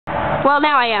Well,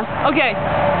 now I am. Okay,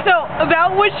 so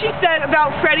about what she said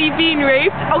about Freddie being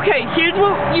raped, okay, here's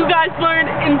what you guys learned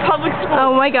in public school.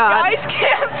 Oh my God. Guys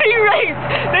can't be raped.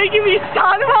 They can be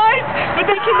sodomized, but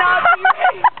they cannot be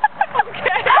raped.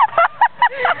 Okay?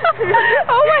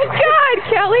 Oh my God,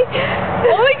 Kelly.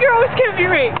 Only girls can be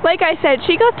raped. Like I said,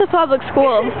 she goes to public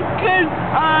school. Because,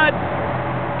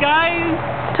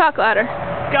 guys Talk louder.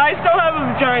 don't have a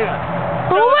vagina.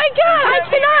 Oh my God, I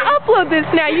cannot upload this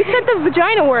now. You said the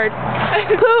vagina word.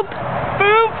 Poop.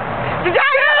 Boop.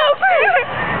 Vagina.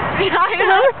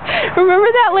 Vagina. Remember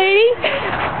that lady?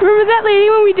 Remember that lady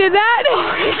when we did that?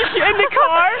 In the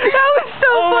car? That was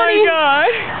so funny. Oh my God.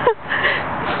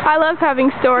 I love having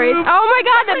stories. Poop. Oh my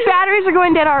God, the batteries are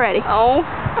going dead already. Oh.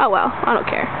 Oh well, I don't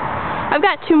care. I've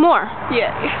got 2 more.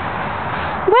 Yeah.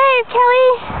 Wave,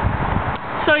 Kelly.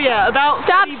 So yeah, about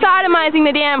Stop sodomizing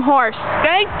the damn horse.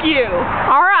 Thank you.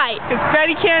 All right. Because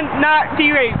Freddie cannot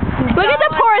be raped. Look at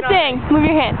the poor thing. Move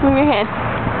your hand. Move your hand.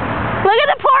 Look at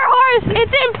the poor horse. It's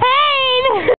in pain.